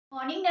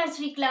Morning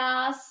nursery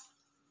class.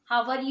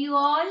 How are you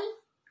all?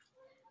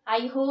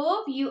 I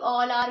hope you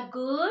all are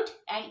good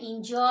and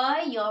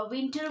enjoy your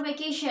winter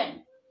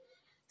vacation.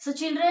 So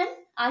children,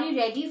 are you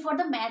ready for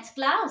the maths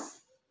class?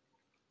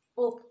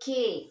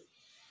 Okay.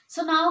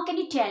 So now can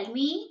you tell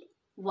me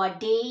what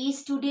day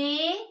is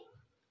today?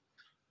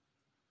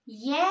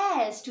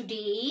 Yes,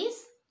 today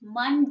is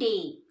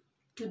Monday.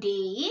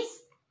 Today is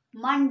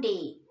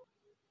Monday.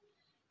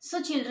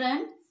 So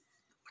children,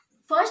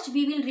 first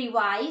we will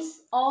revise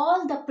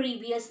all the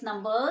previous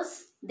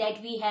numbers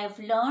that we have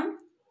learned.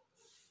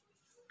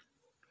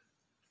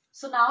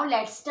 So now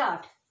let's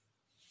start.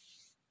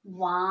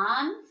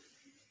 1,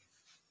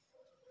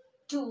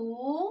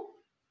 2,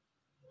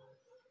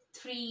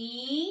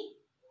 3,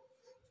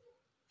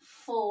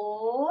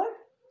 4,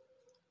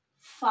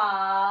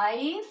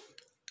 5,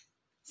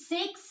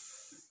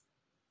 6,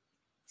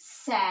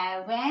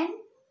 7,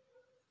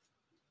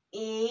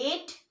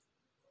 8,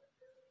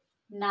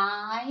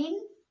 9,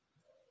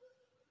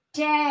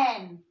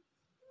 10.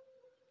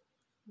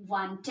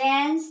 1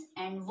 tens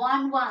and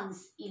 1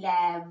 ones,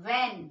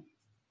 11.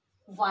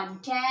 1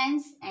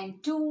 tens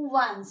and 2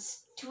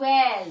 ones,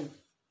 12.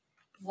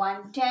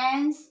 1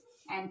 tens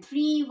and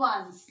 3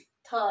 ones,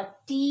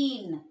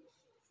 13.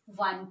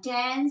 1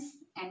 tens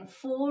and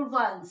 4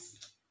 ones,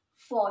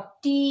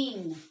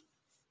 14.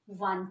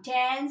 1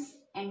 tens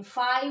and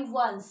 5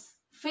 ones,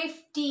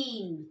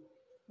 15.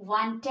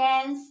 1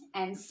 tens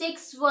and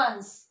 6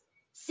 ones,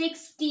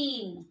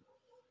 16.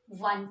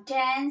 1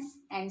 tens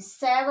and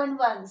 7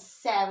 ones,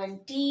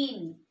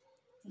 17.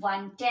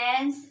 1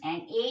 tens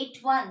and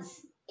 8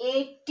 ones,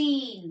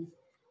 18.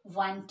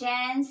 1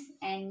 tens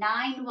and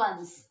 9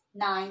 ones,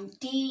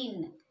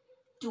 19.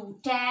 2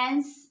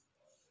 tens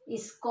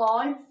is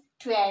called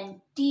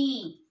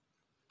 20.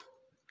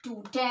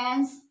 2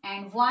 tens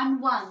and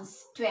 1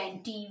 ones,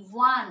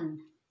 21.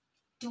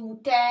 2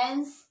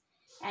 tens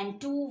and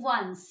 2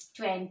 ones,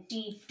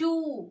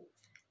 22.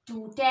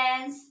 2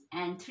 tens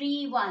and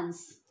 3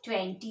 ones,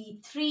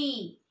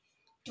 23.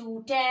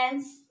 2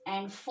 tens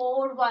and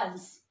 4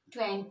 ones,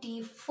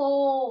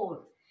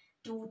 24.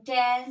 2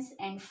 tens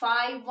and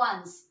 5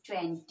 ones,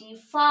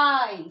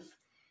 25.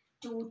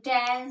 2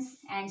 tens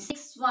and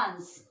 6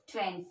 ones,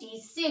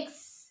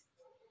 26.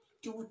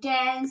 2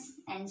 tens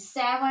and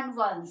 7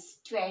 ones,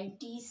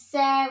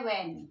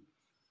 27.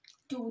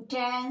 2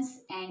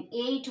 tens and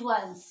 8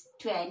 ones,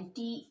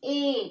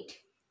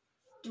 28.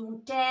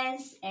 2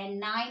 tens and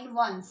 9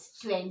 ones,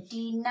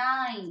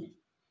 29.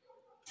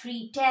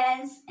 3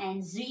 tens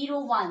and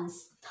 0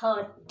 ones,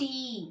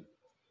 30.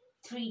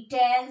 3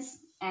 tens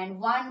and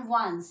 1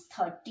 ones,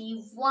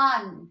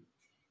 31.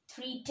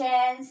 3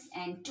 tens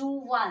and 2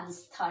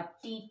 ones,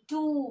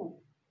 32.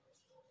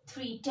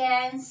 3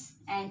 tens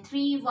and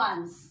 3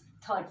 ones,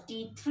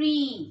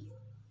 33.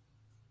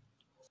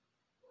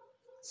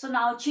 So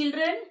now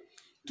children,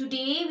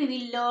 today we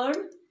will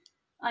learn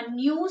a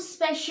new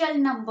special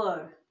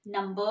number.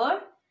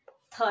 Number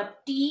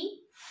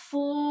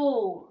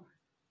 34.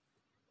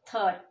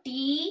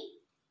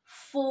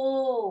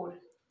 34.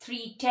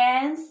 3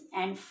 tens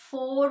and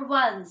 4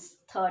 ones,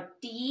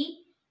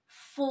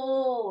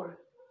 34.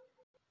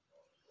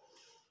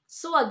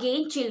 So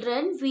again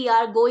children, we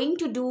are going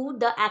to do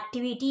the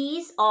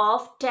activities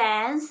of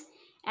tens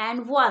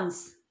and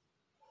ones.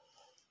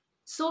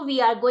 So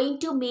we are going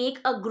to make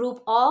a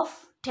group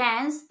of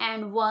tens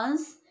and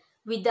ones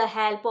with the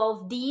help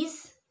of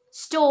these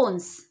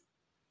stones.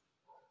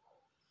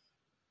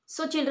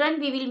 So children,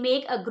 we will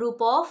make a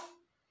group of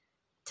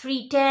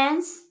 3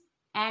 tens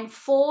and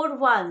 4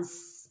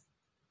 ones.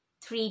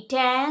 3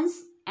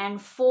 tens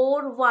and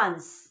 4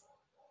 ones.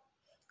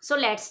 So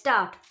let's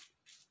start.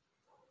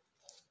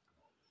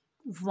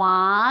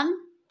 1,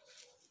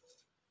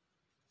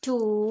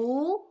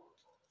 2,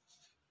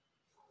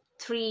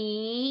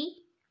 3,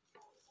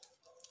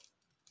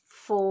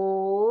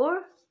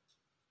 4,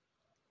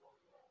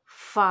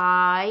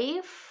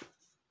 5,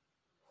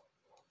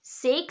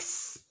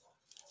 6,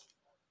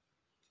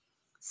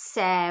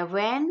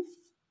 7,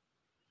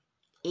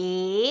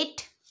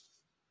 8,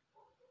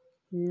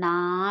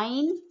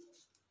 9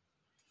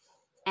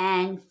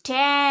 and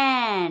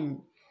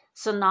 10.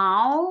 So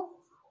now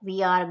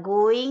we are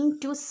going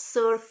to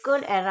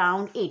circle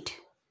around it.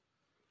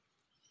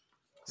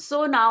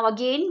 So now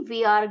again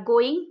we are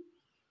going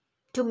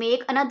to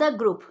make another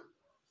group.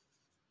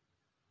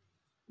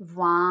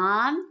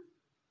 1,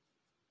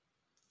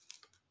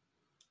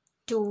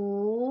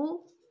 2,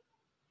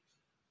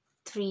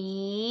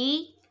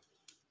 3,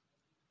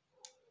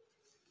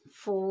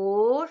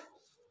 4,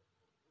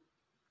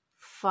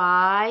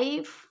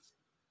 5,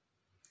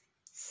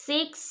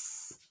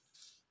 6,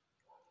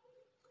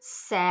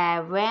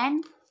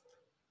 7,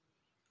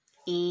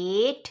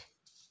 8,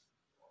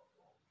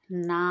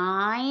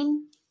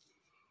 9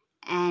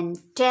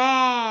 and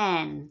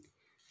 10.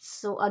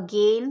 So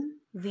again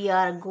we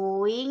are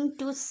going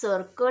to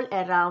circle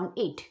around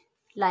it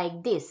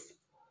like this.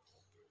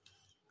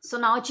 So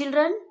now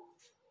children,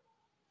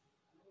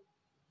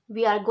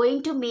 we are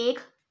going to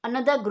make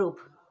another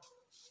group.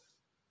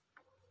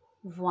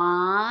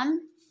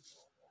 1,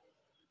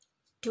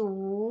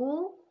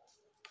 2,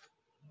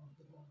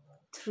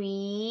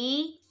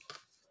 3,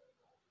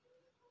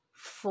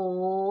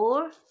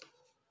 4,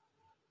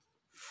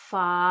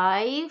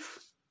 5,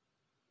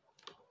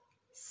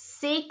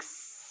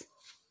 6,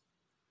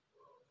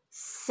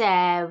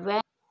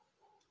 7,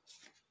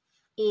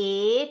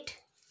 8,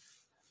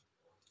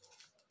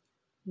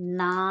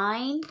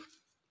 9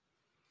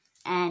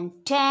 and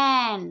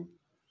 10.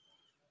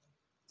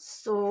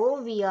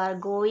 So we are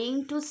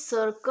going to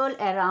circle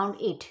around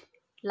it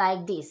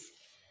like this.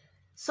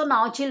 So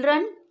now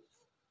children,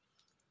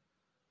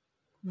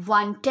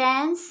 1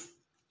 tens,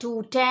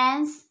 2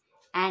 tens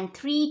and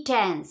 3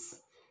 tens.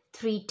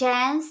 3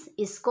 tens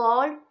is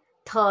called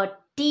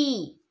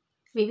 30.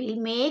 We will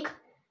make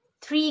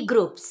 3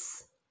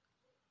 groups.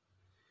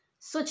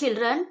 So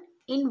children,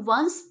 in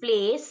one's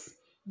place,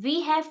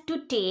 we have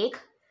to take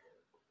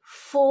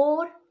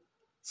 4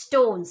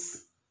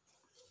 stones.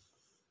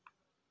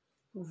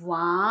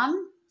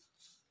 1,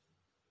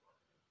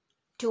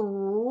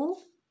 2,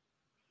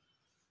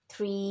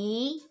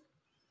 3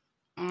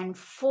 and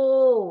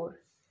 4.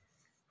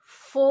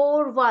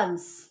 4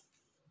 ones.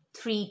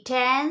 3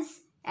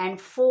 tens and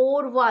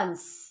 4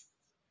 ones.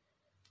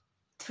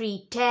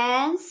 3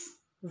 tens,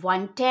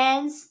 1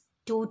 tens,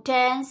 2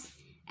 tens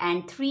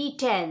and 3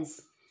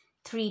 tens.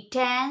 3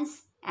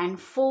 tens and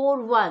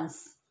 4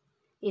 ones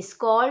is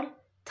called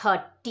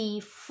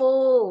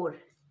 34.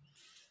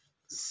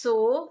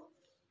 So,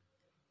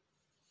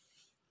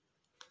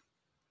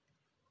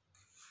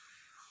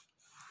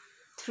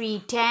 three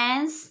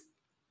tens,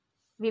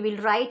 we will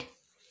write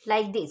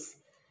like this.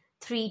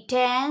 3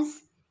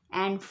 tens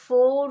and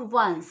 4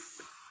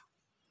 ones.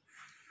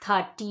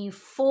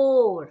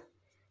 34.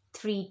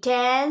 3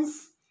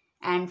 tens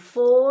and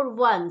 4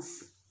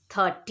 ones.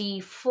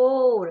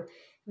 34.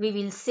 We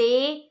will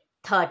say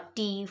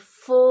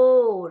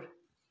 34.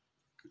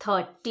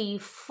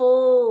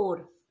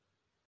 34.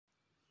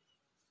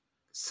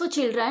 So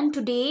children,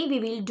 today we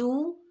will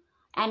do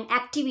an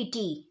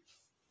activity.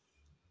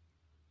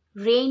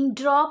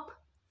 Raindrop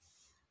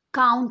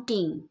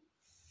counting.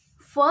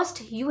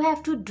 First you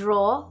have to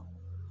draw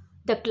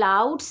the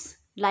clouds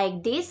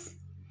like this,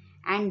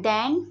 and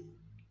then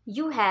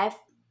you have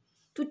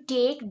to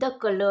take the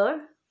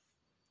color.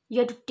 You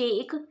have to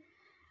take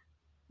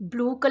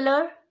blue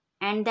color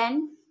and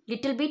then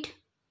little bit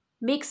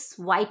mix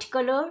white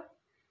color,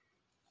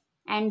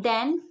 and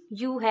then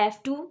you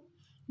have to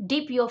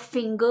dip your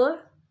finger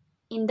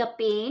in the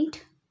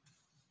paint,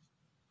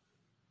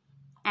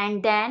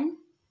 and then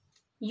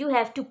you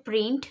have to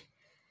print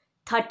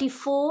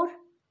 34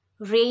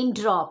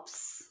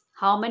 raindrops.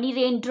 How many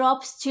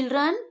raindrops,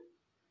 children?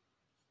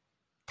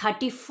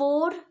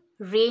 34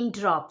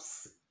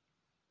 raindrops.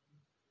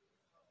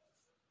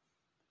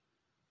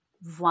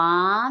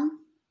 1,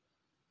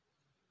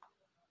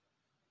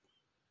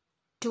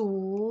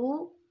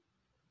 2,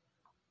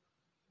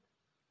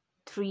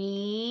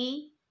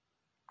 3,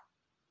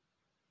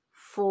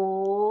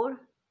 4,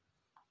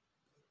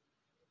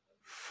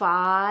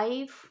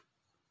 5,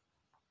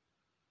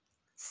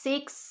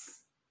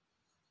 6,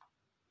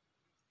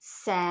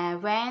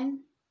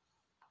 7,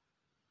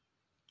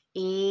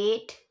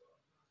 8,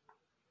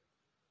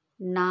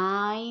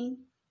 9,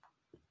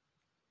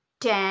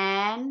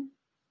 10,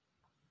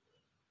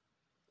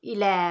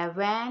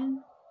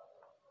 11,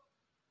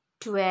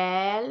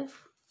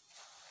 12,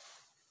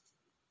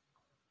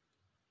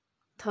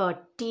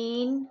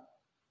 13,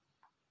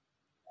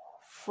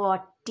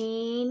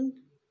 14,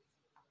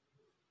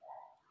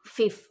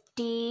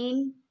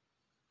 15,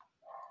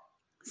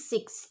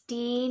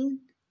 16,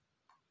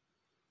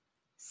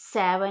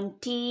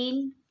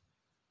 17,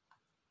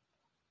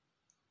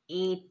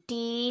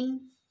 18,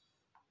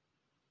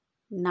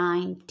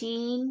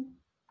 19,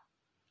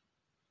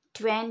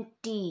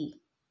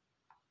 20,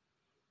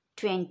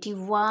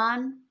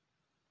 21,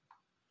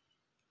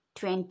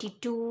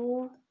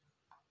 22,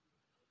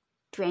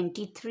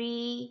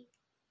 23,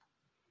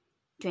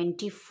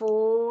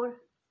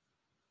 24,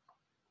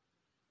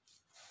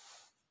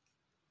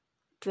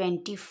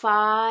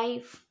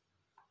 25,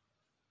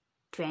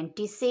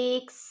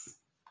 26,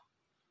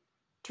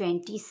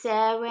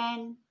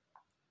 27,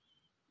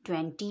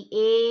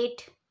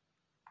 28,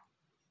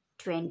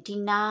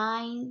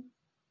 29,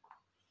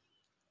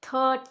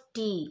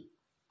 30,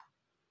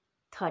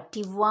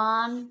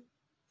 31,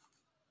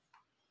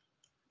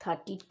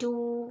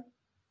 32,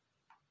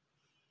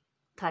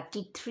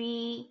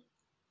 33,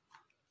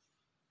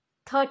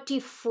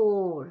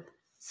 34.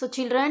 So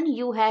children,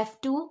 you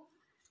have to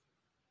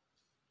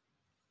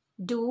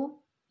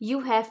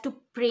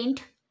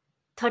print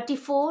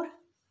 34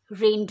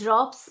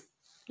 raindrops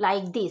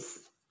like this.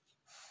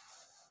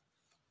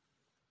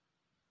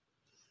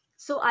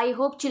 So I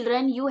hope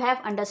children you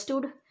have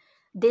understood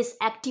this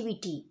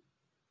activity.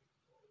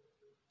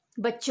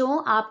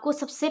 बच्चों, आपको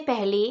सबसे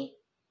पहले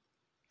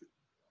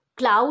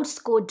clouds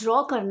को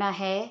draw करना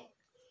है,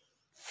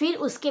 फिर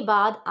उसके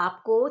बाद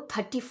आपको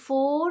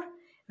 34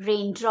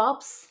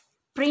 रेनड्रॉप्स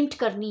प्रिंट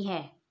करनी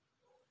है.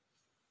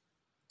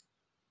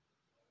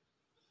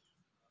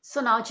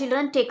 So now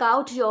children, take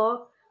out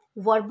your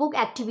workbook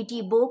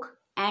activity book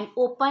and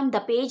open the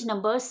page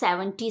number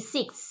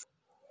 76.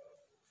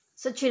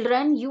 So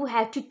children, you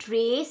have to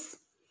trace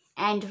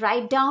and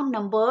write down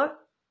number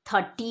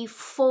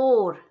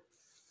 34.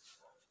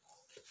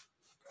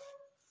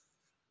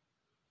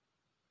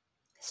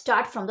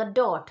 Start from the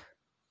dot.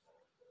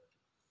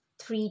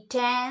 3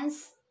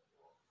 tens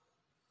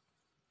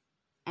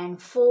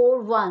and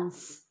 4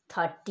 ones,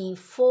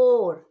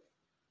 34.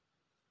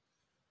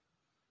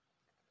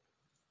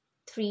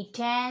 3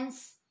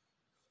 tens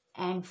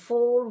and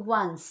 4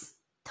 ones,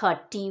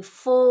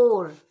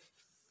 34.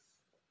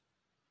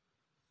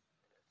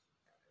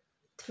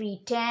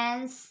 3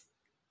 tens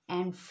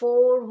and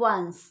 4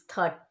 ones,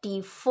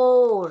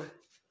 34.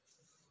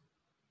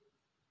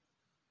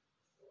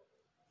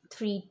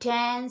 3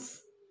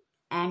 tens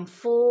and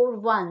 4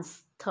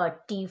 ones,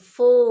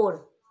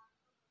 34.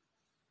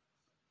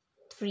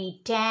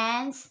 3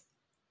 tens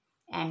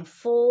and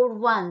 4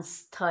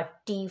 ones,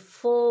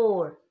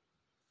 34.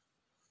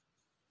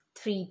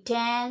 3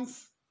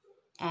 tens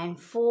and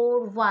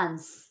 4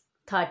 ones,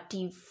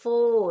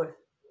 34.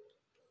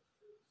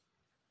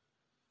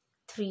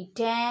 3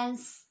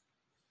 tens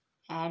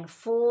and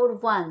 4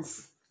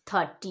 ones,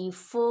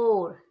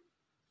 34.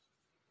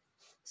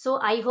 So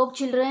I hope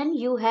children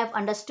you have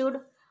understood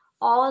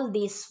all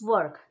this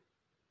work.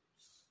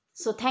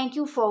 So thank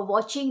you for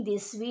watching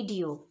this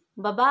video.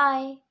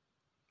 Bye-bye.